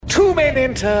2 men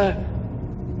enter,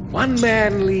 1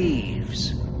 man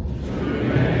leaves.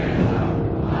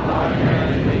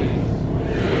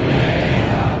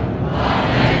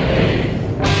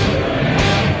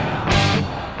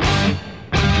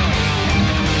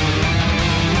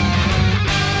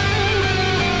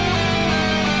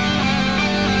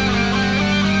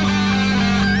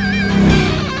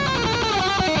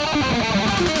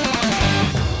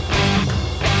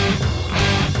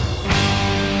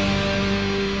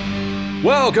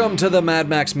 Welcome to the Mad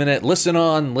Max Minute. Listen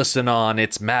on, listen on.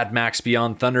 It's Mad Max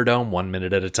Beyond Thunderdome, 1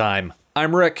 minute at a time.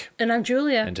 I'm Rick. And I'm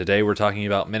Julia. And today we're talking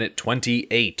about minute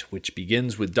 28, which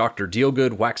begins with Dr.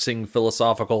 Dealgood waxing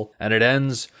philosophical, and it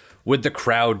ends with the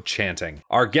crowd chanting.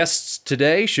 Our guests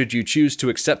today, should you choose to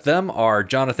accept them, are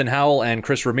Jonathan Howell and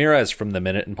Chris Ramirez from the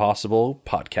Minute Impossible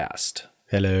podcast.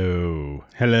 Hello.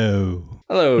 Hello.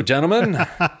 Hello, gentlemen.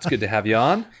 It's good to have you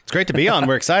on. It's great to be on.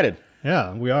 We're excited.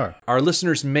 Yeah, we are. Our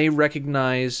listeners may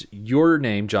recognize your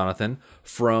name, Jonathan,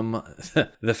 from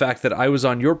the fact that I was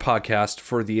on your podcast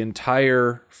for the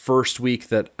entire first week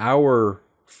that our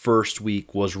first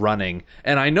week was running.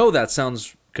 And I know that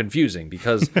sounds confusing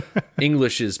because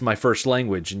English is my first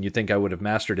language, and you'd think I would have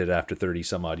mastered it after 30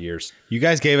 some odd years. You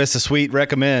guys gave us a sweet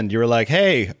recommend. You were like,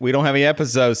 hey, we don't have any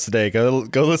episodes today. Go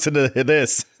listen to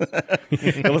this.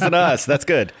 Go listen to us. That's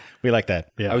good. We like that.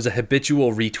 Yeah. I was a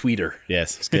habitual retweeter.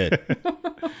 Yes, it's good.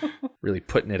 Really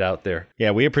putting it out there.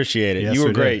 Yeah, we appreciate it. Yes, you were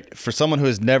we great. did. For someone who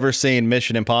has never seen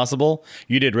Mission Impossible,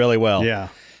 you did really well. Yeah.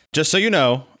 Just so you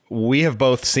know, we have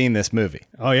both seen this movie.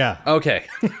 Oh, yeah. Okay.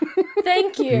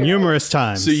 Thank you. Numerous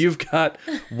times. So you've got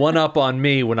one up on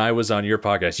me when I was on your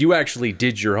podcast. You actually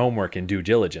did your homework and due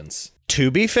diligence. To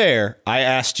be fair, I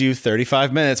asked you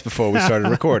 35 minutes before we started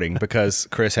recording because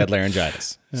Chris had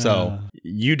laryngitis. So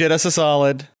you did us a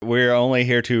solid. We're only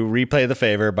here to replay the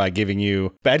favor by giving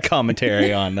you bad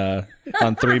commentary on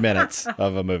 3 minutes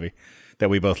of a movie that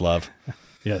we both love.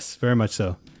 Yes, very much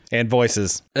so. And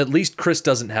voices. At least Chris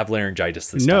doesn't have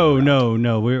laryngitis this time.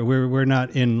 No. We're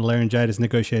not in laryngitis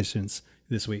negotiations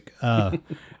this week.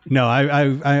 No,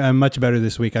 I'm much better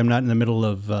this week. I'm not in the middle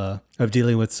of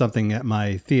dealing with something at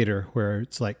my theater where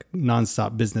it's like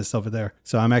nonstop business over there.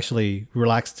 So I'm actually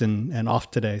relaxed and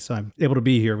off today. So I'm able to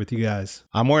be here with you guys.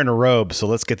 I'm wearing a robe, so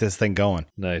let's get this thing going.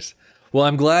 Nice. Well,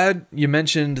 I'm glad you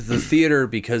mentioned the theater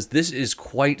because this is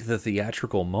quite the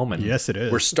theatrical moment. Yes, it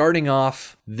is. We're starting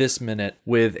off this minute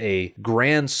with a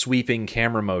grand sweeping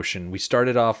camera motion. We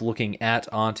started off looking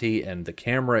at Auntie, and the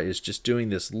camera is just doing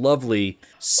this lovely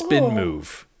spin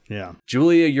move. Yeah.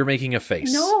 Julia, you're making a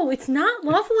face. No, it's not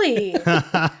lovely.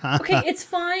 Okay, it's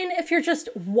fine if you're just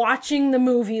watching the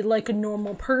movie like a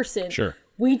normal person. Sure.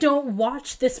 We don't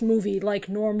watch this movie like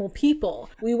normal people.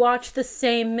 We watch the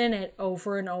same minute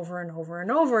over and over and over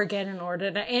and over again in order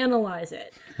to analyze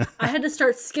it. I had to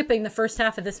start skipping the first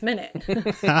half of this minute.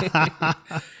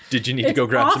 Did you need to go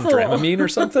grab awful. some Dramamine or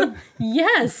something?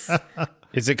 Yes.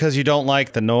 Is it because you don't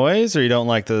like the noise or you don't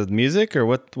like the music or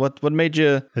what made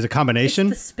you... There's a combination?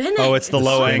 The spinning. Oh, it's the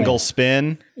low angle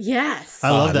spin. Yes. I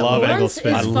love that low angle Once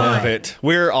spin. is I love fine. it.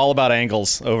 We're all about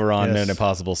angles over on Yes. Minute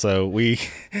Impossible, so we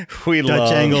Dutch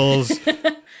love... angles.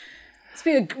 It's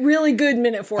be a really good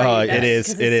minute for you. Oh, guys, it is.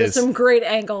 'cause It it's is. some great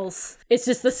angles. It's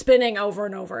just the spinning over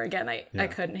and over again. I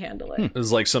couldn't handle it. It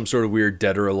was like some sort of weird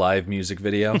Dead or Alive music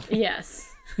video. Yes.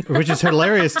 Which is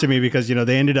hilarious to me because,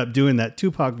 they ended up doing that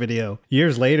Tupac video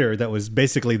years later that was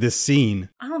basically this scene.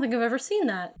 I don't think I've ever seen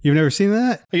that. You've never seen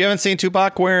that? You haven't seen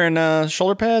Tupac wearing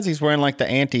shoulder pads? He's wearing like the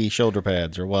anti-shoulder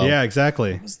pads, or well... Yeah,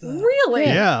 exactly. Really?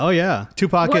 Yeah, oh yeah.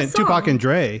 Tupac What and song?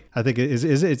 Dre. I think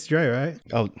it's Dre, right?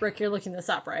 Oh, Rick, you're looking this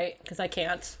up, right? Because I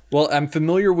can't. Well, I'm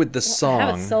familiar with the I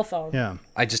have a song. cell phone. Yeah.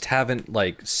 I just haven't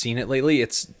seen it lately.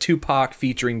 It's Tupac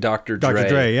featuring Dr. Dre. Dr.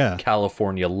 Dre, yeah.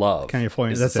 California Love.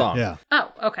 California, is that's the song. it. Yeah.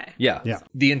 Oh, okay. Yeah. Yeah.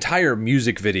 The entire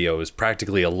music video is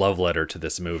practically a love letter to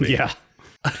this movie. Yeah.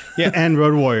 Yeah, and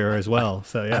Road Warrior as well.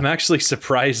 So yeah. I'm actually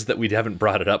surprised that we haven't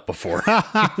brought it up before.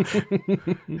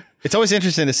 it's always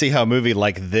interesting to see how a movie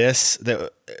like this,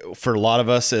 that for a lot of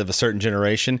us of a certain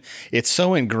generation, it's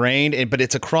so ingrained, but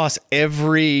it's across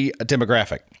every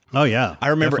demographic. Oh yeah. I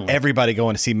remember definitely. everybody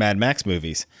going to see Mad Max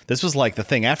movies. This was like the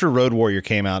thing. After Road Warrior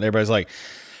came out, everybody's like,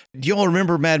 do you all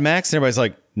remember Mad Max? And everybody's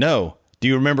like, no. Do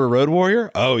you remember Road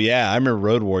Warrior? Oh, yeah, I remember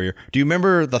Road Warrior. Do you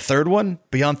remember the third one,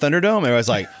 Beyond Thunderdome? And I was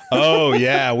like, oh,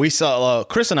 yeah, we saw,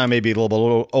 Chris and I may be a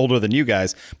little older than you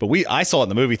guys, but I saw it in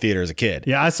the movie theater as a kid.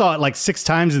 Yeah, I saw it like 6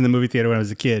 times in the movie theater when I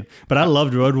was a kid, but I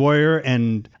loved Road Warrior,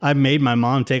 and I made my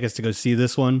mom take us to go see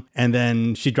this one, and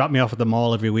then she dropped me off at the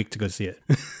mall every week to go see it.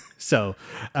 So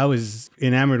I was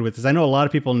enamored with this. I know a lot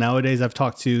of people nowadays I've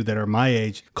talked to that are my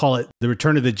age call it the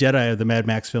Return of the Jedi of the Mad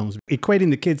Max films,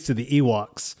 equating the kids to the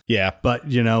Ewoks. Yeah. But,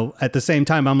 you know, at the same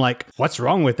time, I'm like, what's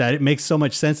wrong with that? It makes so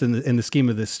much sense in the scheme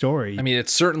of this story. I mean,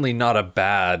 it's certainly not a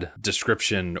bad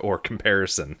description or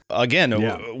comparison. Again,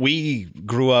 Yeah. we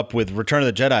grew up with Return of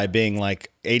the Jedi being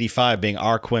like 85 being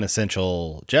our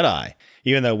quintessential Jedi.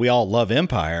 Even though we all love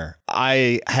Empire,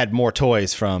 I had more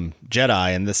toys from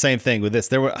Jedi, and the same thing with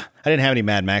this. I didn't have any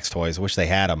Mad Max toys. I wish they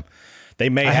had them. They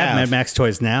may I have have Mad Max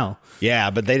toys now. Yeah,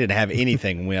 but they didn't have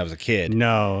anything when I was a kid.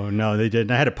 No, they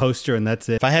didn't. I had a poster and that's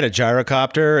it. If I had a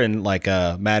gyrocopter and like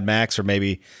a Mad Max, or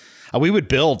maybe we would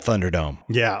build Thunderdome.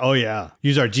 Yeah. Oh, yeah.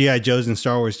 Use our G.I. Joes and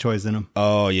Star Wars toys in them.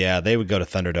 Oh yeah, they would go to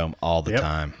Thunderdome all the Yep.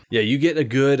 time. Yeah, you get a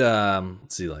good,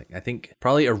 let's see, like, I think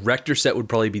probably a Rector set would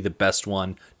probably be the best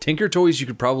one. Tinker Toys, you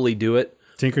could probably do it.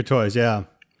 Tinker Toys, yeah.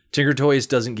 Tinker Toys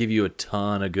doesn't give you a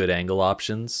ton of good angle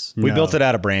options. We No. built it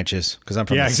out of branches because I'm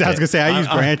from. Yeah, the I was going to say, I use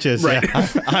branches. Right. Yeah.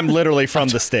 I'm literally from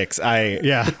the sticks.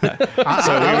 Yeah.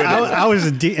 I was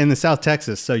in the South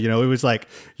Texas. So, you know, it was like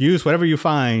use whatever you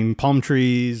find, palm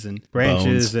trees and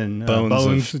branches and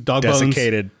bones, of dog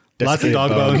desiccated, bones. Lots of desiccated dog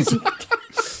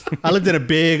bones. I lived in a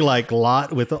big like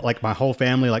lot with like my whole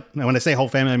family. Like when I say whole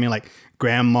family, I mean like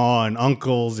grandma and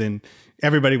uncles and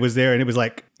everybody was there. And it was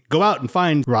like, go out and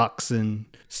find rocks and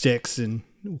sticks and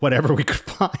whatever we could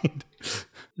find.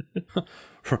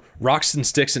 Rocks and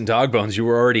sticks and dog bones, you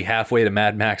were already halfway to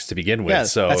Mad Max to begin with, Yeah,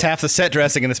 so that's half the set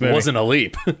dressing in this movie. it wasn't a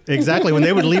leap. Exactly. When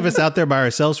they would leave us out there by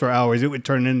ourselves for hours, it would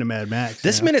turn into Mad Max.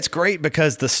 This minute's great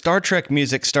because the Star Trek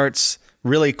music starts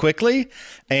really quickly,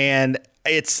 and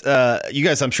it's you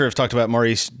guys, I'm sure, have talked about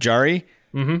Maurice Jarre.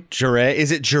 Mm-hmm. Jarre, is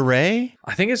it Jarre?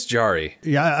 I think it's Jari.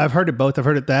 Yeah, I've heard it both. I've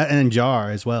heard it that and Jar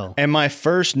as well. And my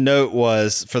first note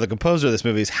was for the composer of this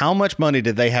movie is how much money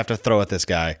did they have to throw at this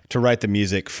guy to write the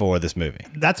music for this movie?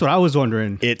 That's what I was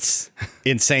wondering. It's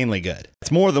insanely good.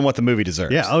 It's more than what the movie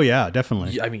deserves. Yeah. Oh, yeah,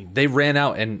 definitely. I mean, they ran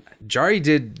out, and Jari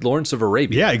did Lawrence of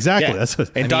Arabia. Yeah, exactly. Yeah. That's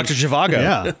what. And Dr. Zhivago.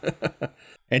 Yeah.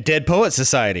 And Dead Poet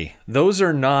Society. Those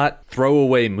are not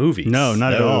throwaway movies. No,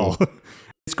 not at No. all.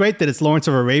 It's great that it's Lawrence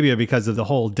of Arabia because of the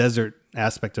whole desert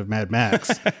aspect of Mad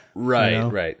Max. Right, You know?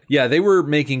 right. Yeah, they were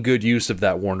making good use of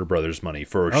that Warner Brothers money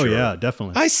for Oh, sure. yeah,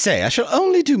 definitely. I say, I shall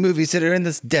only do movies that are in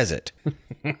this desert.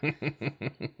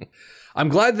 I'm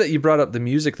glad that you brought up the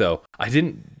music, though. I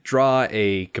didn't draw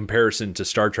a comparison to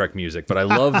Star Trek music, but I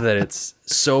love that it's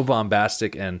so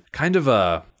bombastic and kind of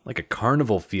a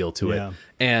carnival feel to Yeah. it.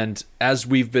 And as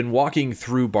we've been walking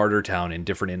through Bartertown in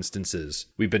different instances,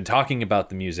 we've been talking about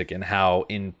the music and how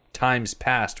in times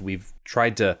past we've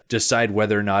tried to decide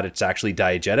whether or not it's actually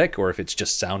diegetic or if it's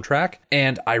just soundtrack.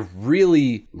 And I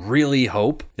really, really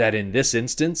hope that in this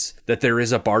instance that there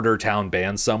is a Bartertown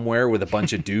band somewhere with a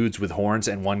bunch of dudes with horns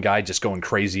and one guy just going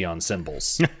crazy on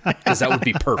cymbals, because that would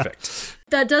be perfect.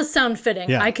 That does sound fitting.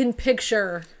 Yeah. I can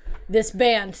picture this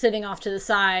band sitting off to the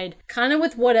side, kind of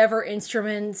with whatever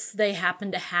instruments they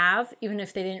happen to have, even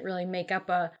if they didn't really make up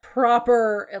a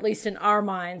proper, at least in our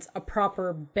minds, a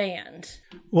proper band.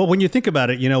 Well, when you think about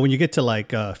it, you know, when you get to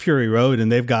like Fury Road and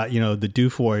they've got, you know, the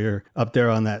Doof Warrior up there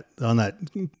on that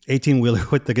 18-wheeler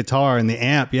with the guitar and the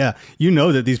amp, yeah, you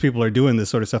know that these people are doing this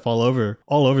sort of stuff all over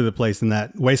the place in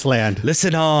that wasteland.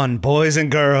 Listen on, boys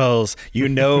and girls. You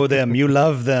know them. You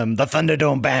love them. The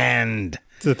Thunderdome Band.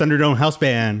 It's the Thunderdome House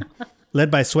Band,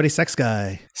 led by Sweaty Sex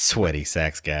Guy. Sweaty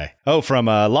sax guy. Oh, from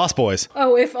Lost Boys.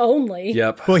 Oh, if only.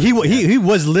 Yep. Well, he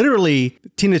was literally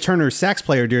Tina Turner's sax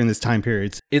player during this time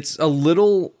period. It's a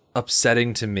little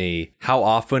upsetting to me how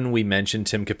often we mention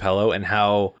Tim Capello and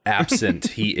how absent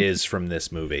he is from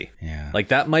this movie. Yeah. Like,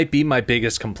 that might be my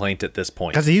biggest complaint at this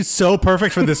point. Because he's so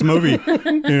perfect for this movie.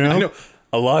 You know? I know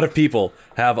a lot of people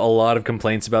have a lot of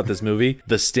complaints about this movie.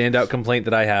 The standout complaint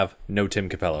that I have, no Tim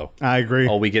Capello. I agree.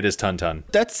 All we get is Tun Tun.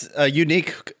 That's a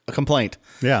unique complaint.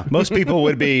 Yeah. Most people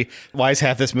would be, why is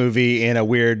half this movie in a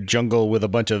weird jungle with a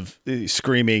bunch of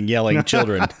screaming, yelling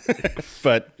children?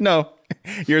 But no,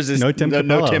 yours is No Tim Capello.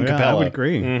 No Tim Yeah, I Capello. would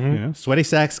agree. You know? Sweaty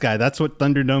Sax Guy. That's what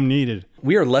Thunderdome needed.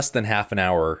 We are less than half an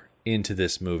hour into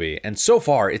this movie, and so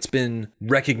far it's been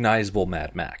recognizable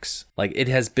Mad Max. Like, it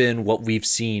has been what we've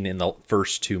seen in the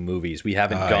first two movies. We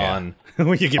haven't gone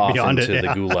When you get off beyond into it. the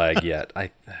Yeah. gulag yet.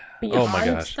 Beyond Oh my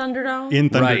gosh. Thunderdome? In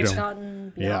Thunderdome. Right.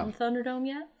 Gotten beyond Thunderdome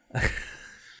yet?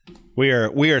 We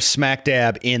are smack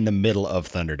dab in the middle of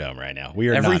Thunderdome right now. We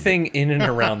are Everything in and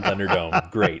around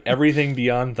Thunderdome, great. Everything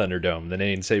beyond Thunderdome,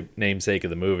 the namesake of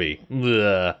the movie.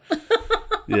 Ugh.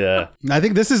 Yeah. I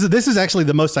think this is actually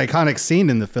the most iconic scene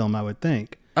in the film, I would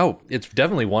think. Oh, it's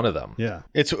definitely one of them. Yeah.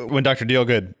 It's when Dr.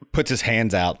 Dealgood puts his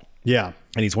hands out. Yeah.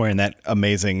 And he's wearing that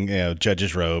amazing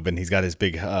judge's robe, and he's got his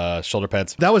big shoulder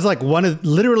pads. That was like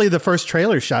literally the first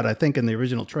trailer shot, I think, in the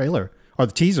original trailer or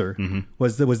the teaser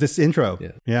was this intro.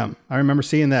 Yeah. I remember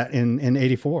seeing that in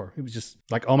 84. It was just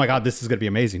like, oh my God, this is going to be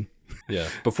amazing. Yeah.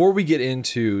 Before we get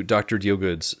into Dr.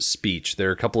 Dealgood's speech, there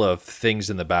are a couple of things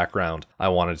in the background I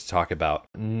wanted to talk about.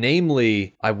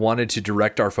 Namely, I wanted to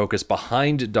direct our focus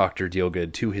behind Dr.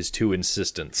 Dealgood to his two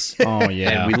assistants. Oh, yeah.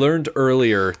 And we learned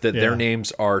earlier that their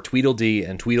names are Tweedledee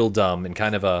and Tweedledum in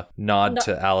kind of a nod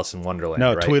to Alice in Wonderland,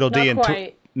 No, right? Tweedledee Not and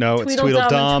quite. it's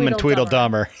Tweedledum and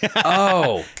Tweedledummer.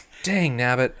 Oh, dang,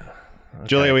 nabbit.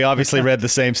 Julia, we obviously read the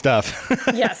same stuff.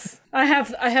 Yes, I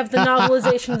have the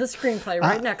novelization of the screenplay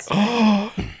right next to me.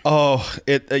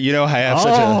 I have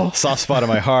such a soft spot in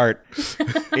my heart.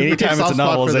 Anytime it's a Soft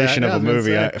spot for that. novelization Yeah, I of a was gonna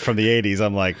movie say. from the 80s,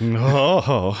 I'm like,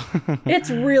 oh. It's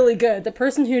really good. The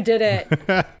person who did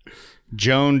it,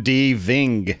 Joan D.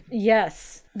 Ving.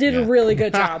 yes, did a really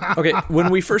good job. Okay, when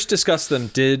we first discussed them,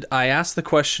 did I ask the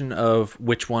question of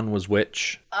which one was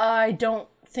which? I don't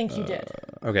think you did.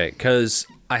 Okay, because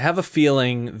I have a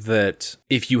feeling that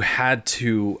if you had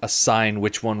to assign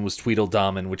which one was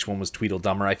Tweedledum and which one was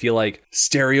Tweedledummer, I feel like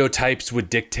stereotypes would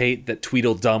dictate that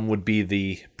Tweedledum would be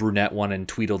the brunette one and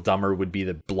Tweedledummer would be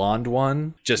the blonde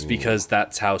one, just because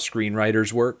that's how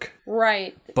screenwriters work.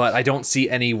 Right. But I don't see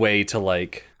any way to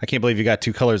like... I can't believe you got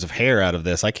two colors of hair out of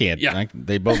this. I can't. Yeah.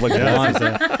 They both look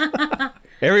blonde.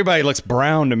 Everybody looks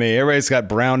brown to me. Everybody's got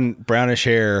brownish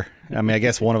hair. I mean, I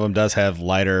guess one of them does have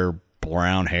lighter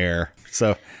brown hair.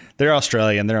 So they're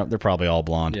Australian. They're probably all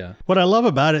blonde. Yeah. What I love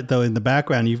about it, though, in the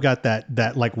background, you've got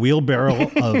that like wheelbarrow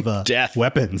of Death.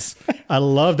 weapons. I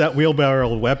love that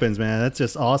wheelbarrow of weapons, man. That's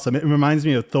just awesome. It reminds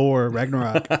me of Thor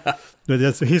Ragnarok.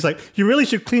 He's like, you really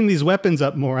should clean these weapons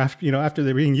up more after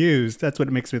they're being used. That's what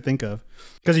it makes me think of.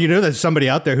 Because there's somebody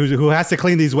out there who has to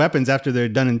clean these weapons after they're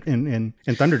done in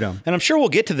Thunderdome. And I'm sure we'll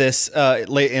get to this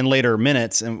in later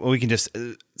minutes, and we can just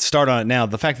start on it now.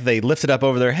 The fact that they lift it up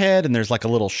over their head, and there's like a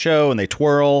little show, and they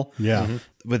twirl. Yeah.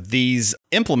 With these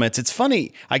implements, it's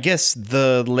funny. I guess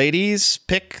the ladies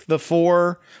pick the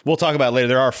four. We'll talk about it later.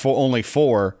 There are only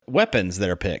four weapons that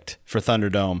are picked for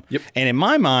Thunderdome. Yep. And in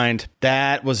my mind,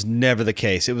 that was never the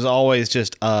case. It was always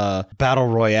just a battle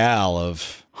royale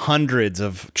of hundreds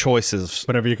of choices.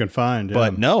 Whatever you can find. Yeah.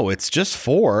 But no, it's just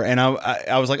four. And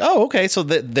I was like, oh, okay. So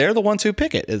they're the ones who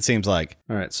pick it, it seems like.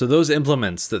 All right, so those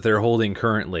implements that they're holding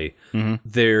currently,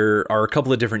 there are a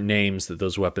couple of different names that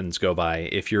those weapons go by.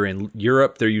 If you're in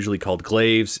Europe, they're usually called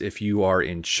glaives. If you are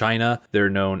in China, they're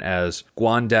known as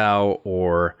guandao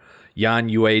or Yan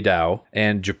Yue Dao,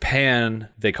 and Japan,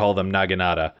 they call them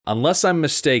Naginata. Unless I'm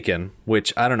mistaken,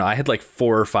 which I don't know, I had like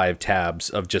 4 or 5 tabs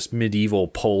of just medieval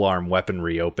polearm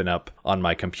weaponry open up on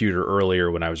my computer earlier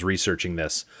when I was researching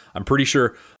this. I'm pretty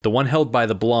sure the one held by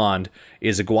the blonde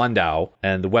is a guandao,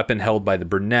 and the weapon held by the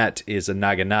brunette is a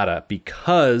Naginata,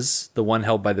 because the one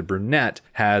held by the brunette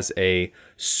has a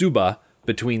tsuba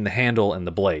between the handle and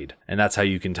the blade, and that's how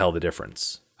you can tell the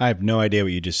difference. I have no idea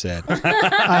what you just said.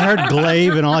 I heard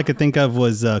glaive, and all I could think of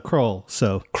was Kroll.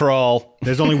 So Crawl.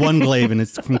 there's only one glaive, and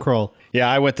it's from Kroll. Yeah,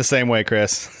 I went the same way,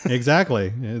 Chris.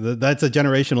 Exactly. That's a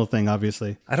generational thing,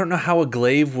 obviously. I don't know how a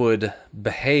glaive would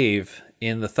behave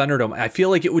in the Thunderdome. I feel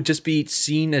like it would just be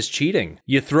seen as cheating.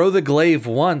 You throw the glaive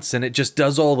once and it just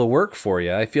does all the work for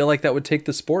you. I feel like that would take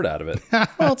the sport out of it.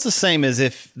 Well, it's the same as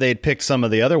if they'd picked some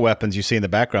of the other weapons you see in the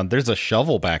background. There's a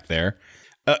shovel back there.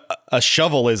 A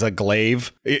shovel is a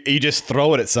glaive. You just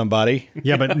throw it at somebody.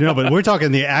 Yeah, but we're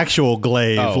talking the actual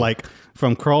glaive, like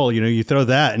from Kroll. You throw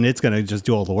that, and it's going to just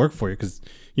do all the work for you because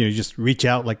you just reach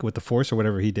out like with the force or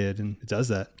whatever he did, and it does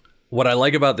that. What I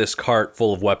like about this cart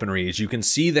full of weaponry is you can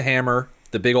see the hammer,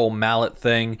 the big old mallet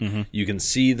thing. Mm-hmm. You can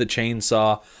see the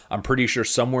chainsaw. I'm pretty sure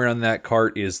somewhere on that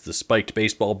cart is the spiked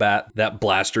baseball bat that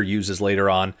Blaster uses later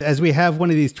on. As we have one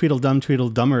of these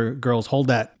Tweedledummer girls hold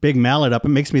that big mallet up, it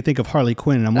makes me think of Harley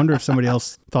Quinn. And I wonder if somebody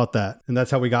else thought that. And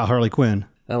that's how we got Harley Quinn.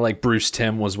 And like Bruce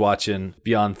Timm was watching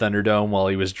Beyond Thunderdome while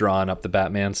he was drawing up the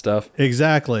Batman stuff.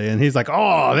 Exactly. And he's like,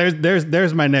 oh,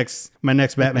 there's my next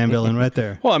Batman villain right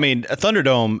there. Well, I mean,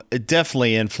 Thunderdome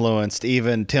definitely influenced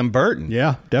even Tim Burton.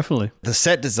 Yeah, definitely. The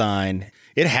set design,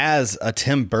 it has a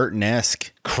Tim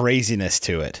Burton-esque craziness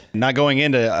to it. Not going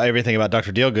into everything about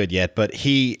Dr. Dealgood yet, but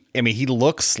he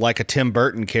looks like a Tim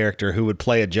Burton character who would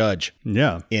play a judge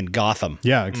in Gotham.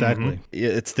 Yeah, exactly.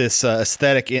 It's this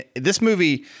aesthetic. This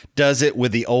movie does it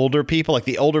with the older people, like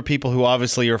the older people who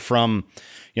obviously are from,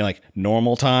 like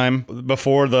normal time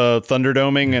before the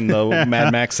Thunderdoming and the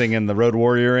Mad Maxing and the Road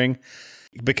Warrioring.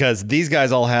 because these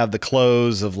guys all have the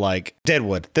clothes of like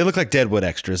Deadwood. They look like Deadwood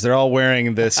extras. They're all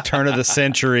wearing this turn of the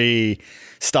century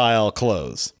style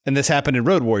clothes. And this happened in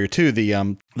Road Warrior too.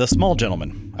 The small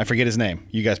gentleman. I forget his name.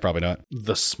 You guys probably know it.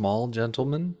 The small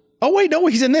gentleman? Oh wait, no,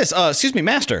 he's in this. Excuse me,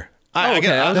 Master.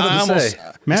 Okay, I was I gonna almost. say.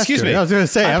 Master. Excuse me. I was going to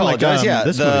say. I I'm like, apologize. Yeah,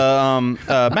 this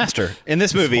Master in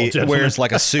this movie gentleman. wears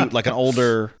like a suit, like an old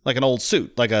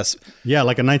suit, like a. yeah,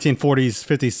 like a 1940s,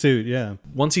 50s suit. Yeah.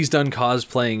 Once he's done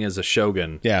cosplaying as a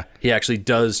shogun, Yeah. he actually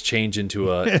does change into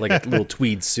a little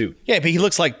tweed suit. Yeah, but he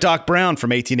looks like Doc Brown from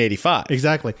 1885.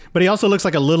 Exactly. But he also looks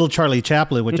like a little Charlie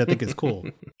Chaplin, which I think is cool.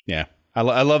 Yeah.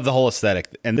 I love the whole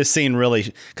aesthetic. And this scene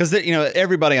really, because,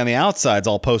 everybody on the outside's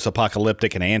all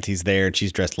post-apocalyptic and Auntie's there and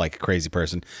she's dressed like a crazy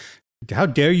person. How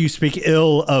dare you speak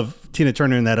ill of Tina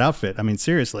Turner in that outfit? I mean,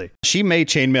 seriously. She made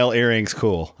chainmail earrings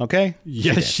cool, okay?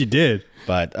 Yes, she did.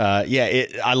 But I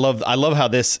love how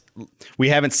this, we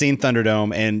haven't seen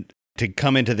Thunderdome, and to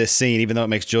come into this scene, even though it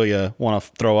makes Julia want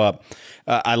to throw up,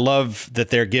 I love that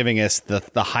they're giving us the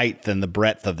height and the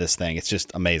breadth of this thing. It's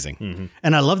just amazing. Mm-hmm.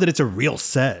 And I love that it's a real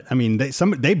set. I mean,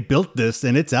 they built this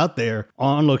and it's out there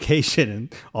on location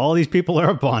and all these people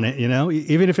are up on it,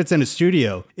 even if it's in a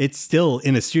studio, it's still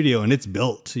in a studio and it's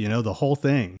built, the whole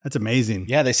thing. That's amazing.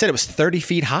 Yeah, they said it was 30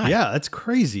 feet high. Yeah, that's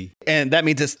crazy. And that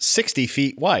means it's 60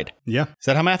 feet wide. Yeah. Is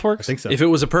that how math works? I think so. If it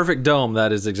was a perfect dome,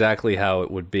 that is exactly how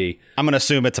it would be. I'm going to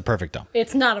assume it's a perfect dome.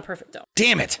 It's not a perfect dome.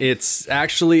 Damn it. It's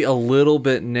actually a little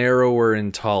bit narrower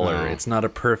and taller. It's not a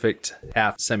perfect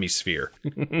half semisphere.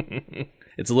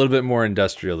 It's a little bit more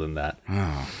industrial than that.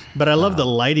 But I love the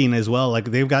lighting as well.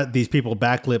 Like they've got these people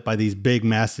backlit by these big,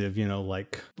 massive,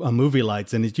 movie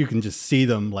lights, and you can just see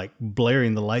them like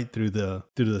blaring the light through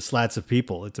the slats of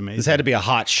people. It's amazing. This had to be a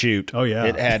hot shoot. Oh, yeah.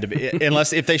 It had to be.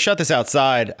 Unless if they shot this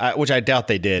outside, which I doubt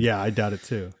they did. Yeah, I doubt it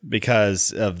too.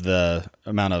 Because of the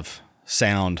amount of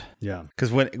sound. Yeah.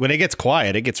 Because when it gets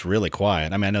quiet, it gets really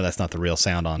quiet. I mean, I know that's not the real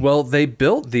sound on. Well, they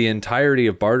built the entirety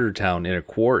of Bartertown in a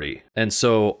quarry. And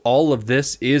so all of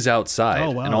this is outside.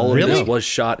 Oh, wow. And all of Really? this was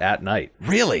shot at night.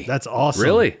 Really? That's awesome.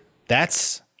 Really?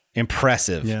 That's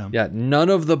impressive. Yeah. Yeah, none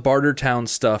of the Bartertown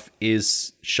stuff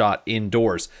is shot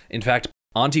indoors. In fact,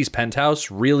 Auntie's penthouse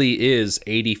really is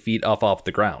 80 feet off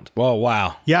the ground. Whoa,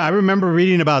 wow. Yeah, I remember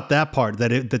reading about that part,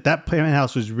 that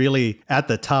penthouse was really at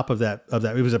the top of that.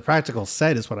 It was a practical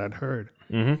set, is what I'd heard.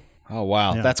 Oh,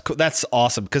 wow. Yeah. That's cool. That's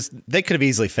awesome because they could have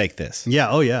easily faked this. Yeah.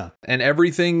 Oh, yeah. And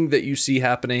everything that you see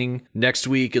happening next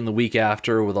week and the week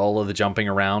after with all of the jumping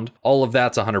around, all of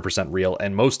that's 100% real.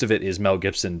 And most of it is Mel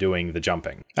Gibson doing the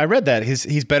jumping. I read that.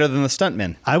 He's better than the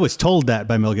stuntmen. I was told that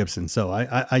by Mel Gibson, so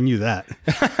I knew that.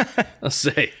 I'll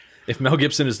say, if Mel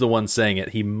Gibson is the one saying it,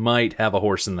 he might have a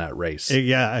horse in that race.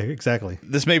 Yeah, exactly.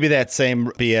 This may be that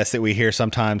same BS that we hear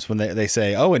sometimes when they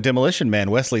say, oh, in Demolition Man,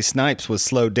 Wesley Snipes was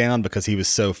slowed down because he was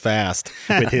so fast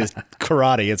with his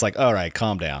karate. It's like, all right,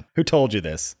 calm down. Who told you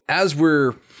this? As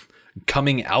we're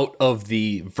coming out of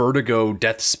the vertigo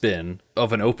death spin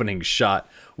of an opening shot,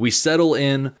 we settle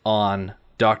in on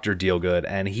Dr. Dealgood,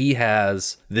 and he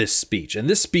has this speech. And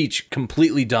this speech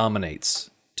completely dominates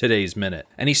today's minute.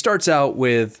 And he starts out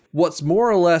with what's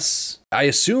more or less, I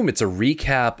assume it's a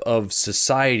recap of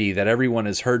society that everyone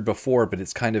has heard before, but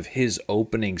it's kind of his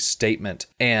opening statement.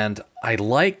 And I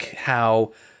like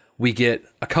how we get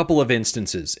a couple of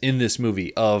instances in this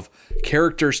movie of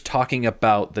characters talking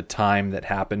about the time that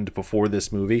happened before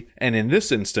this movie. And in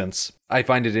this instance, I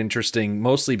find it interesting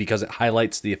mostly because it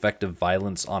highlights the effect of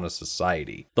violence on a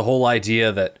society. The whole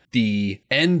idea that the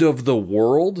end of the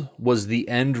world was the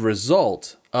end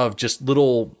result of just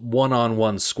little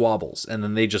one-on-one squabbles, and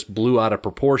then they just blew out of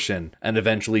proportion and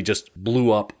eventually just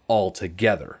blew up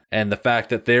altogether. And the fact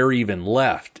that they're even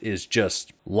left is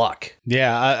just luck.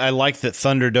 Yeah, I like that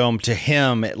Thunderdome, to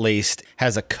him at least,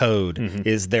 has a code,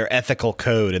 is their ethical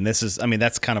code. And this is, I mean,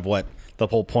 that's kind of what the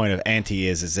whole point of Auntie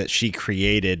is that she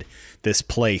created this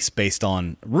place based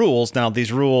on rules. Now,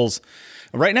 these rules,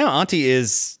 right now, Auntie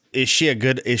is she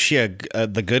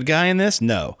the good guy in this?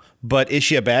 No. But is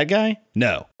she a bad guy?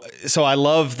 No. So I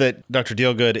love that Dr.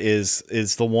 Dealgood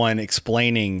is the one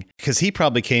explaining, because he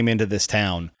probably came into this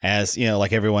town as,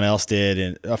 like everyone else did,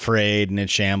 and afraid and in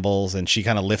shambles, and she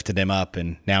kind of lifted him up,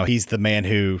 and now he's the man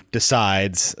who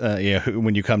decides,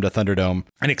 when you come to Thunderdome,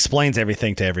 and explains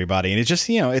everything to everybody. And it's just,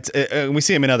 we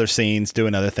see him in other scenes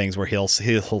doing other things where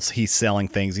he's selling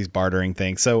things, he's bartering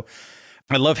things. So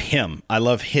I love him. I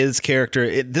love his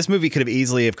character. This movie could have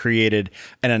easily have created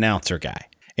an announcer guy.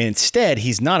 Instead,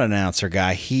 he's not an announcer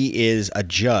guy. He is a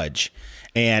judge,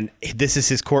 and this is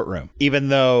his courtroom. Even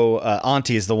though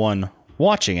Auntie is the one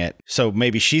watching it. So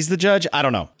maybe she's the judge. I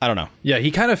don't know. Yeah,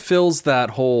 he kind of fills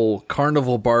that whole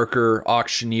carnival barker,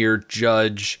 auctioneer,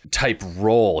 judge type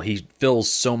role. He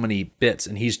fills so many bits,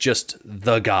 and he's just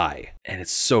the guy. And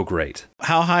it's so great.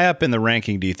 How high up in the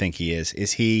ranking do you think he is?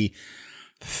 Is he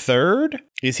third?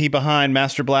 Is he behind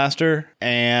Master Blaster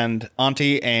and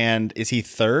Auntie? And is he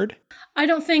third? I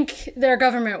don't think their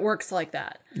government works like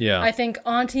that. Yeah. I think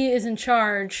Auntie is in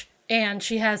charge and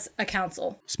she has a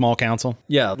council. Small council?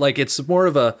 Yeah, like it's more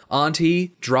of a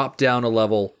auntie, drop down a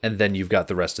level, and then you've got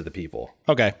the rest of the people.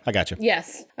 Okay, I got you.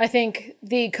 Yes. I think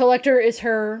the collector is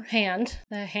her hand,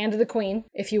 the hand of the queen,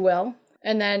 if you will.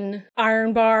 And then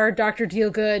Iron Bar, Dr.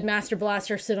 Dealgood, Master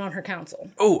Blaster sit on her council.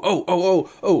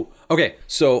 Oh. Okay,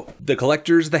 so the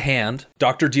collector's the hand.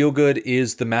 Dr. Dealgood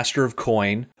is the master of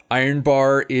coin. Iron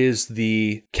Bar is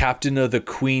the captain of the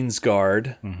Queen's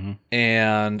Guard. Mm-hmm.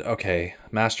 And, okay,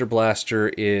 Master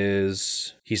Blaster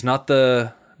is... He's not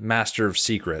the master of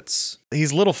secrets.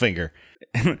 He's Littlefinger.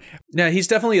 Yeah, he's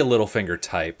definitely a Littlefinger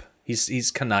type.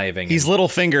 He's conniving. He's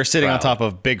Littlefinger sitting proud. on top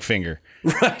of Big Finger.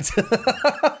 Right.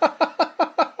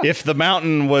 If the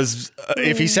mountain was...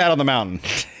 if he sat on the mountain.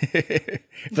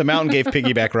 If the mountain gave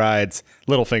piggyback rides,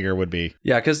 Littlefinger would be.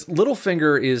 Yeah, because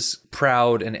Littlefinger is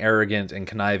proud and arrogant and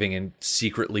conniving and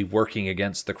secretly working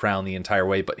against the crown the entire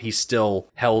way, but he's still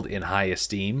held in high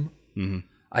esteem. Mm-hmm.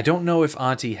 I don't know if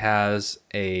Auntie has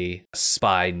a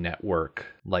spy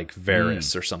network like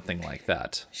Varys or something like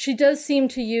that. She does seem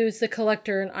to use the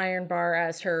collector and Iron Bar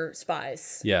as her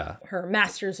spies. Yeah. Her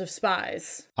masters of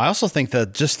spies. I also think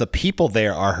that just the people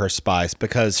there are her spies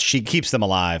because she keeps them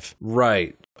alive.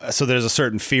 Right. So there's a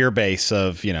certain fear base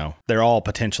of, they're all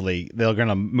potentially, they're going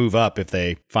to move up if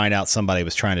they find out somebody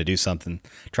was trying to do something,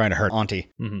 trying to hurt Auntie.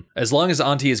 Mm-hmm. As long as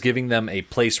Auntie is giving them a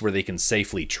place where they can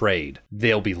safely trade,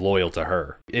 they'll be loyal to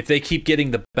her. If they keep getting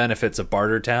the benefits of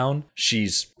Bartertown,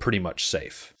 she's pretty much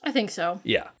safe. I think so.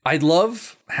 Yeah. I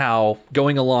love how,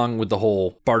 going along with the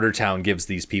whole Bartertown gives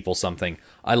these people something,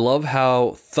 I love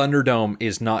how Thunderdome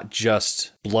is not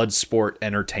just blood sport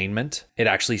entertainment. It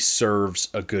actually serves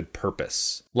a good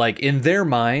purpose. Like, in their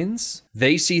minds,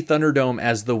 they see Thunderdome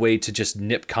as the way to just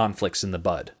nip conflicts in the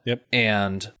bud. Yep.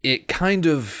 And it kind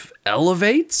of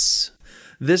elevates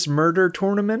this murder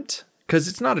tournament. Because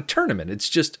it's not a tournament. It's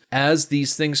just as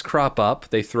these things crop up,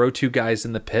 they throw two guys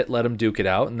in the pit, let them duke it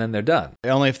out, and then they're done.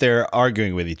 Only if they're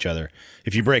arguing with each other.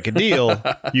 If you break a deal,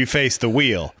 you face the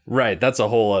wheel. Right, that's a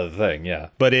whole other thing, yeah.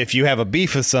 But if you have a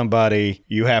beef with somebody,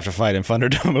 you have to fight in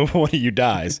Thunderdome and one of you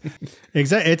dies.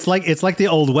 Exactly. It's like the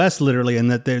Old West, literally, in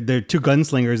that they're two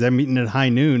gunslingers. They're meeting at high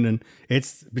noon, and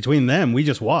it's between them. We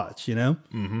just watch, and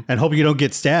hope you don't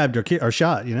get stabbed or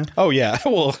shot, Oh yeah.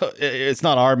 Well, it's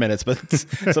not our minutes, but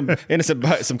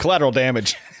some collateral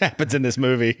damage happens in this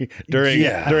movie during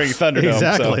Thunderdome.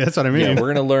 Exactly. So. That's what I mean. Yeah,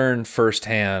 we're gonna learn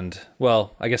firsthand.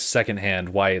 Well, I guess secondhand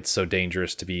why it's so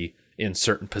dangerous to be in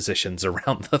certain positions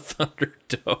around the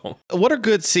Thunderdome. What are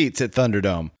good seats at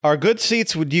Thunderdome? Are good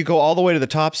seats, would you go all the way to the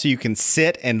top so you can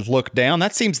sit and look down?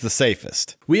 That seems the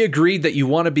safest. We agreed that you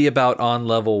want to be about on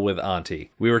level with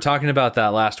Auntie. We were talking about that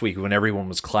last week when everyone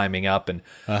was climbing up, and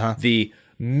the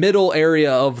middle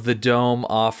area of the dome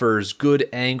offers good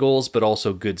angles, but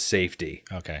also good safety.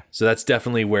 Okay. So that's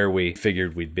definitely where we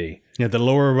figured we'd be. Yeah, the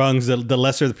lower rungs, the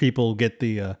lesser the people get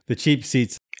the cheap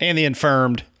seats. And the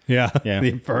infirmed. Yeah. Yeah. The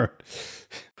infirmed.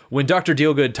 When Dr.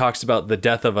 Dealgood talks about the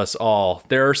death of us all,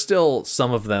 there are still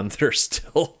some of them that are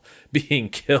still being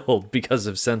killed because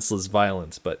of senseless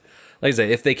violence. But like I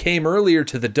say, if they came earlier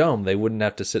to the dome, they wouldn't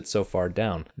have to sit so far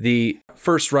down. The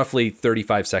first roughly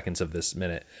 35 seconds of this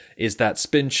minute is that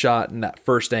spin shot and that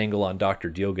first angle on Dr.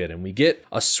 Dealgood. And we get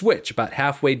a switch about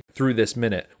halfway through this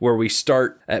minute where we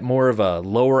start at more of a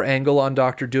lower angle on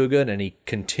Dr. Dealgood, and he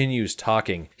continues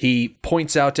talking. He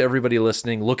points out to everybody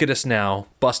listening, look at us now,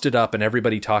 busted up, and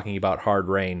everybody talking about hard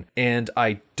rain. And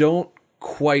I don't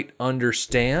quite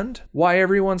understand why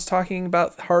everyone's talking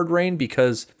about Hard Rain,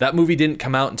 because that movie didn't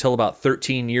come out until about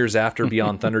 13 years after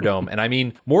Beyond Thunderdome. And I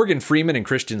mean, Morgan Freeman and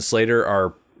Christian Slater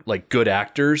are like good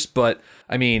actors, but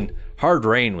I mean, Hard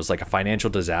Rain was like a financial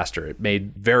disaster. It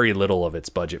made very little of its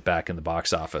budget back in the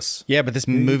box office. Yeah, but this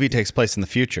movie takes place in the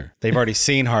future. They've already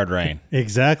seen Hard Rain.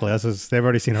 Exactly. They've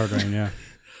already seen Hard Rain, yeah.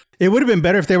 It would have been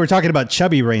better if they were talking about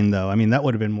Chubby Rain, though. I mean, that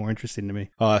would have been more interesting to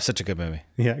me. Oh, such a good movie.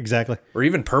 Yeah, exactly. Or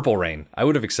even Purple Rain. I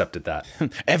would have accepted that.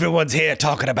 Everyone's here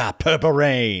talking about Purple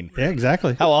Rain. Yeah,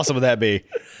 exactly. How awesome would that be?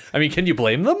 I mean, can you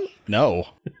blame them? No.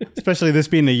 Especially this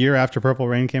being a year after Purple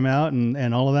Rain came out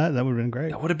and all of that. That would have been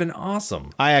great. That would have been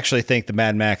awesome. I actually think the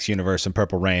Mad Max universe and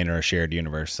Purple Rain are a shared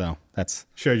universe. So that's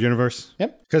Shared universe.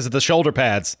 yep. Because of the shoulder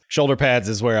pads. Shoulder pads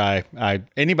is where I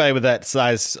anybody with that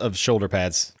size of shoulder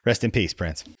pads. Rest in peace,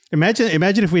 Prince.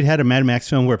 Imagine if we'd had a Mad Max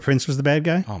film where Prince was the bad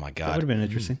guy. Oh my That would have God. been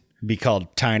interesting. Be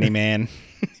called Tiny Man.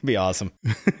 Be awesome.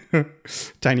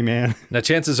 Tiny man. Now,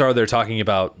 chances are they're talking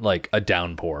about like a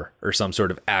downpour or some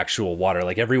sort of actual water.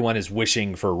 Like everyone is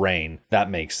wishing for rain. That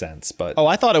makes sense. But Oh,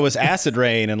 I thought it was acid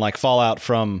rain and like fallout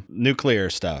from nuclear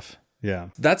stuff. Yeah.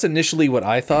 that's initially what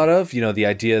I thought of. You know, the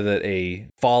idea that a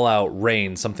fallout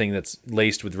rain, something that's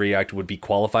laced with radioactive, would be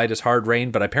qualified as hard rain.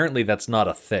 But apparently that's not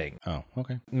a thing. Oh,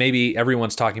 okay. Maybe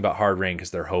everyone's talking about hard rain because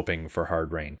they're hoping for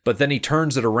hard rain. But then he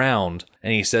turns it around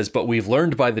and he says, but we've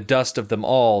learned by the dust of them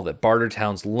all that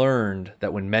Bartertown's learned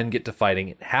that when men get to fighting,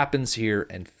 it happens here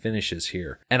and finishes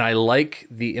here. And I like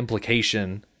the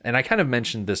implication, and I kind of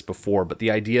mentioned this before, but the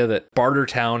idea that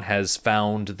Bartertown has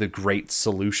found the great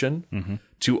solution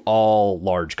to all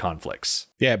large conflicts.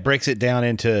 Yeah, it breaks it down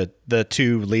into the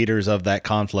two leaders of that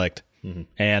conflict.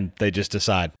 And they just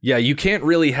decide. Yeah, you can't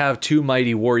really have two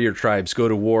mighty warrior tribes go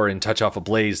to war and touch off a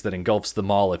blaze that engulfs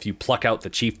them all if you pluck out the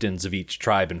chieftains of each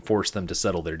tribe and force them to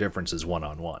settle their differences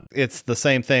one-on-one. It's the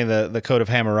same thing, the Code of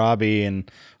Hammurabi and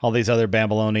all these other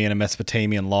Babylonian and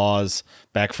Mesopotamian laws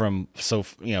back from,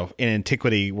 in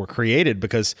antiquity were created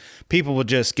because people would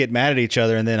just get mad at each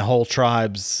other and then whole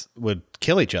tribes would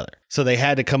kill each other. So they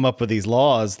had to come up with these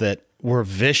laws that were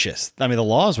vicious. I mean, the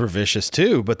laws were vicious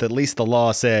too, but at least the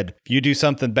law said, if you do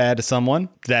something bad to someone,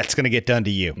 that's going to get done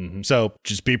to you. So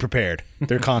just be prepared.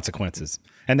 There are consequences.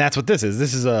 And that's what this is.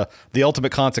 This is the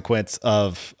ultimate consequence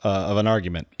of an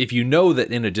argument. If you know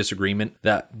that in a disagreement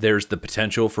that there's the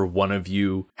potential for one of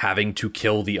you having to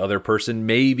kill the other person,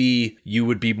 maybe you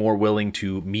would be more willing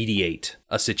to mediate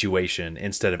a situation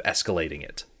instead of escalating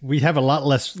it. We have a lot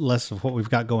less of what we've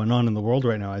got going on in the world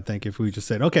right now. I think if we just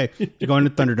said, "Okay, you're going to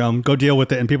Thunderdome, go deal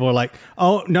with it," and people are like,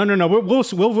 "Oh, no,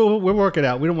 we'll work it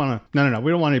out. We don't want to. No,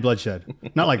 we don't want any bloodshed.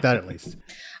 Not like that, at least."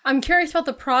 I'm curious about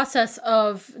the process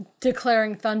of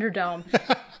declaring Thunderdome.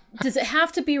 Does it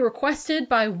have to be requested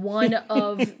by one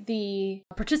of the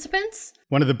participants?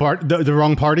 One of the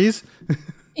wrong parties.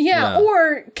 Yeah,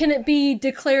 or can it be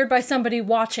declared by somebody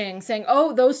watching, saying,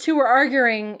 "Oh, those two are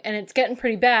arguing and it's getting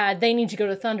pretty bad. They need to go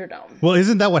to Thunderdome." Well,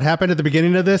 isn't that what happened at the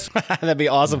beginning of this? That'd be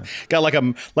awesome. Got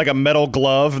like a metal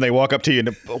glove, and they walk up to you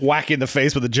and whack you in the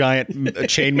face with a giant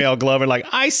chainmail glove, and like,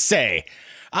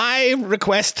 I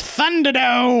request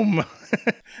Thunderdome.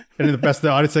 And then the rest of the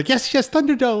audience like, yes,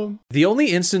 Thunderdome. The only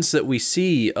instance that we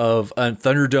see of a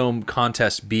Thunderdome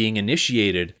contest being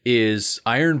initiated is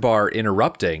Iron Bar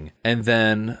interrupting and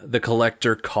then the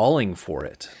Collector calling for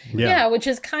it. Yeah, which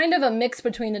is kind of a mix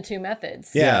between the two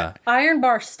methods. Yeah. Iron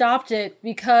Bar stopped it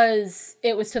because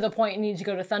it was to the point it needed to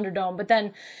go to Thunderdome, but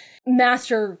then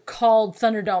Master called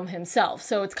Thunderdome himself,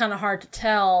 so it's kind of hard to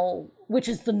tell which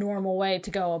is the normal way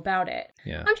to go about it.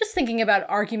 Yeah. I'm just thinking about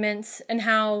arguments and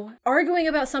how arguing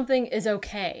about something is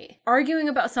okay. Arguing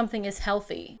about something is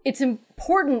healthy. It's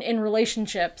important in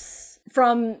relationships,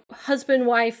 from husband,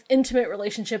 wife, intimate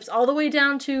relationships, all the way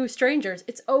down to strangers.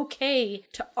 It's okay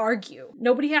to argue.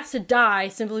 Nobody has to die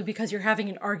simply because you're having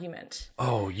an argument.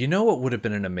 Oh, you know what would have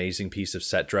been an amazing piece of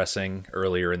set dressing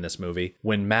earlier in this movie?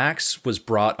 When Max was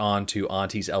brought onto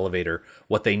Auntie's elevator,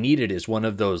 what they needed is one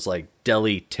of those like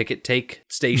deli ticket take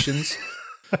stations.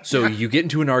 So you get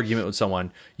into an argument with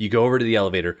someone, you go over to the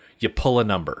elevator, you pull a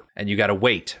number, and you got to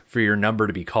wait for your number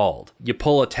to be called. You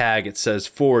pull a tag, it says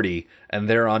 40, and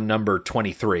they're on number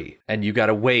 23. And you got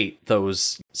to wait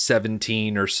those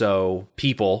 17 or so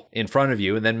people in front of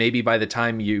you. And then maybe by the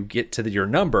time you get to your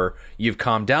number, you've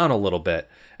calmed down a little bit.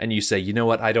 And you say, you know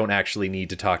what, I don't actually need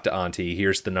to talk to Auntie.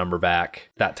 Here's the number back.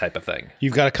 That type of thing.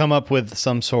 You've got to come up with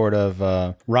some sort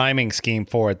of rhyming scheme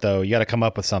for it, though. You got to come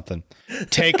up with something.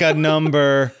 Take a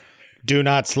number. Do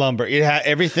not slumber.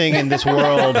 Everything in this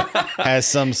world has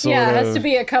some sort of... Yeah, it has to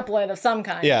be a couplet of some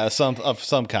kind. Yeah, some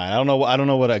kind. I don't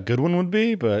know what a good one would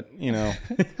be, but you know.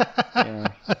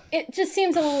 It just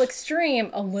seems a little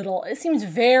extreme. It seems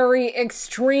very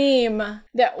extreme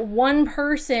that one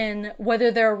person, whether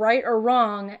they're right or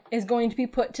wrong, is going to be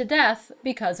put to death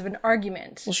because of an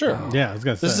argument. Well, sure. Yeah, I was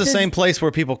going to say. This is the same place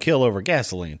where people kill over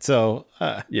gasoline. So,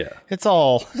 Yeah. it's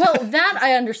all... Well, that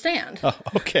I understand.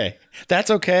 Okay. That's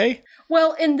okay?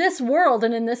 Well, in this world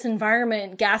and in this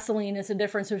environment, gasoline is the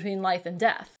difference between life and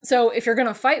death. So if you're going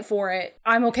to fight for it,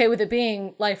 I'm okay with it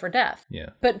being life or death.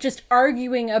 Yeah. But just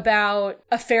arguing about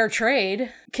a fair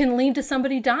trade can lead to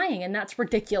somebody dying, and that's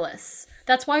ridiculous.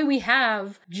 That's why we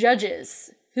have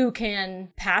judges who can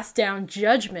pass down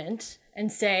judgment and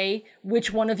say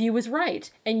which one of you is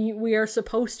right. And we are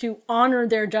supposed to honor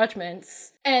their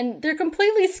judgments. And they're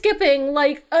completely skipping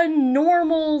like a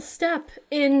normal step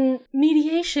in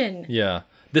mediation. Yeah.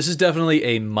 This is definitely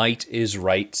a might is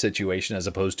right situation as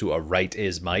opposed to a right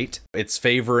is might. It's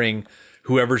favoring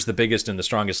whoever's the biggest and the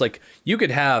strongest. Like, you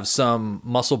could have some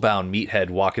muscle-bound meathead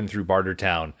walking through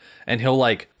Bartertown, and he'll,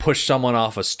 like, push someone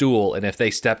off a stool, and if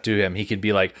they step to him, he could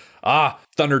be like,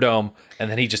 Thunderdome, and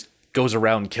then he just goes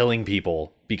around killing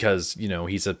people because,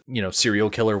 he's a, serial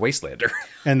killer wastelander.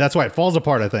 And that's why it falls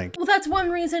apart, I think. Well, that's one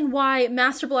reason why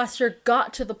Master Blaster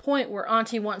got to the point where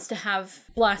Auntie wants to have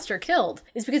Blaster killed,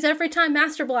 is because every time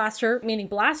Master Blaster, meaning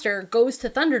Blaster, goes to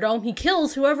Thunderdome, he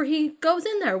kills whoever he goes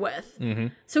in there with. Mm-hmm.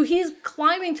 So he's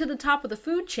climbing to the top of the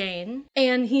food chain,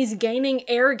 and he's gaining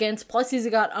arrogance, plus he's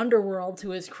got Underworld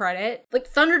to his credit.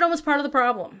 Like, Thunderdome is part of the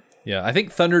problem. Yeah, I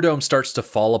think Thunderdome starts to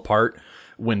fall apart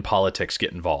when politics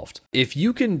get involved. If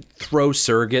you can throw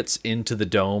surrogates into the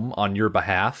dome on your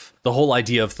behalf, the whole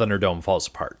idea of Thunderdome falls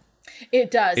apart.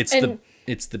 It does.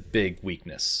 It's the big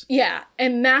weakness. Yeah,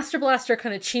 and Master Blaster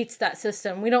kind of cheats that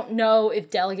system. We don't know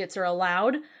if delegates are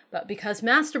allowed, but because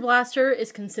Master Blaster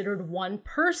is considered one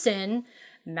person,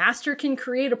 Master can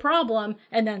create a problem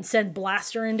and then send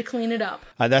Blaster in to clean it up.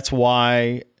 That's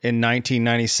why in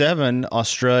 1997,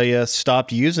 Australia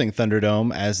stopped using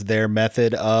Thunderdome as their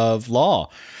method of law.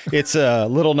 It's a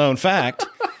little known fact.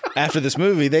 After this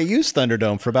movie, they used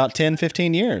Thunderdome for about 10,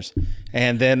 15 years.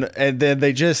 And then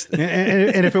they just...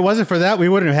 and if it wasn't for that, we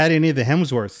wouldn't have had any of the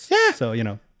Hemsworths. Yeah.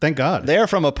 So, thank God. They're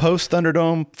from a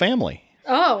post-Thunderdome family.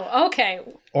 Oh, okay.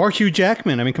 Or Hugh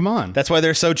Jackman. I mean, come on. That's why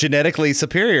they're so genetically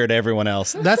superior to everyone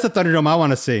else. That's the Thunderdome I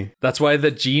want to see. That's why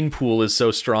the gene pool is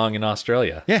so strong in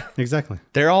Australia. Yeah. Exactly.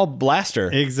 They're all Blaster.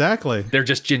 Exactly. They're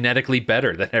just genetically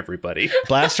better than everybody.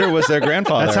 Blaster was their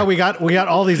grandfather. That's how we got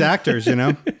all these actors,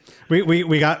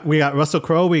 We got Russell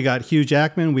Crowe, we got Hugh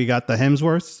Jackman, we got the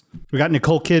Hemsworths, we got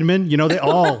Nicole Kidman.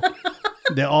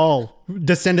 They're all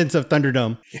descendants of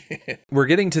Thunderdome. We're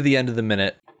getting to the end of the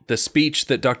minute. The speech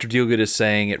that Dr. Dealgood is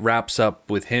saying, it wraps up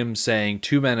with him saying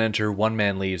 2 men enter, 1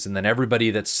 man leaves, and then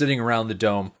everybody that's sitting around the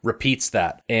dome repeats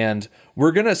that. And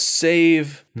we're going to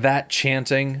save that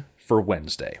chanting for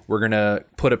Wednesday. We're going to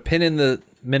put a pin in the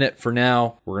minute for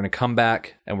now. We're going to come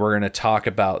back and we're going to talk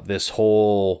about this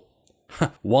whole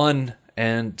one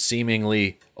and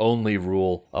seemingly only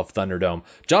rule of Thunderdome.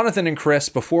 Jonathan and Chris,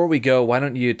 before we go, why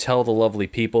don't you tell the lovely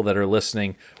people that are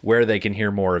listening where they can hear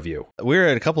more of you? We're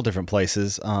at a couple different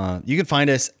places. You can find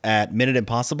us at Minute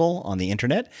Impossible on the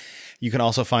internet. You can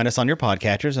also find us on your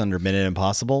podcatchers under Minute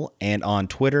Impossible and on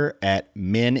Twitter at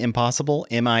Min Impossible,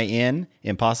 M-I-N,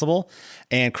 Impossible.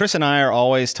 And Chris and I are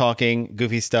always talking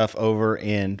goofy stuff over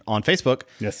on Facebook.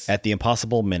 Yes. At the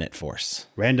Impossible Minute Force.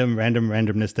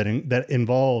 Randomness that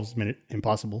involves Minute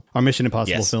Impossible, our Mission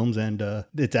Impossible Yes. films, and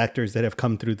its actors that have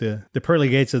come through the pearly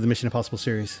gates of the Mission Impossible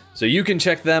series. So you can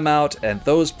check them out at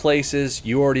those places.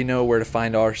 You already know where to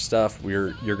find our stuff.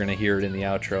 You're going to hear it in the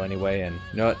outro anyway. And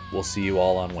you know what? We'll see you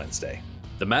all on Wednesday.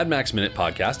 The Mad Max Minute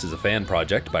Podcast is a fan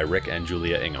project by Rick and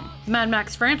Julia Ingham. The Mad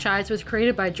Max franchise was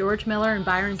created by George Miller and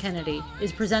Byron Kennedy,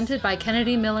 is presented by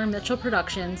Kennedy Miller Mitchell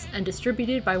Productions, and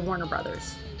distributed by Warner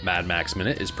Brothers. Mad Max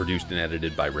Minute is produced and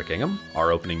edited by Rick Ingham.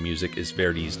 Our opening music is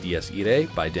Verdi's Dies Irae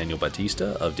by Daniel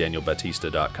Batista of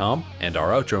danielbatista.com. And our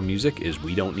outro music is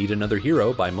We Don't Need Another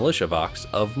Hero by MilitiaVox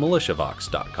of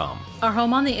militiavox.com. Our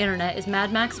home on the internet is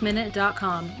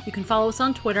madmaxminute.com. You can follow us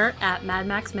on Twitter at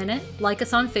madmaxminute, like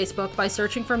us on Facebook by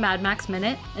searching for Mad Max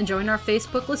Minute, and join our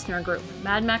Facebook listener group,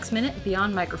 Mad Max Minute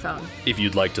Beyond Microphone. If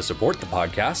you'd like to support the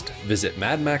podcast, visit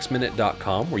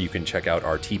madmaxminute.com, where you can check out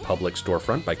our TeePublic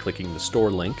storefront by clicking the store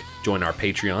link, join our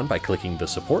Patreon by clicking the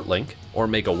support link, or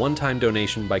make a one-time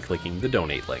donation by clicking the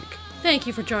donate link. Thank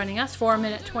you for joining us for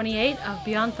minute 28 of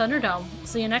Beyond Thunderdome.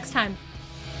 See you next time.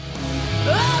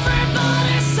 Every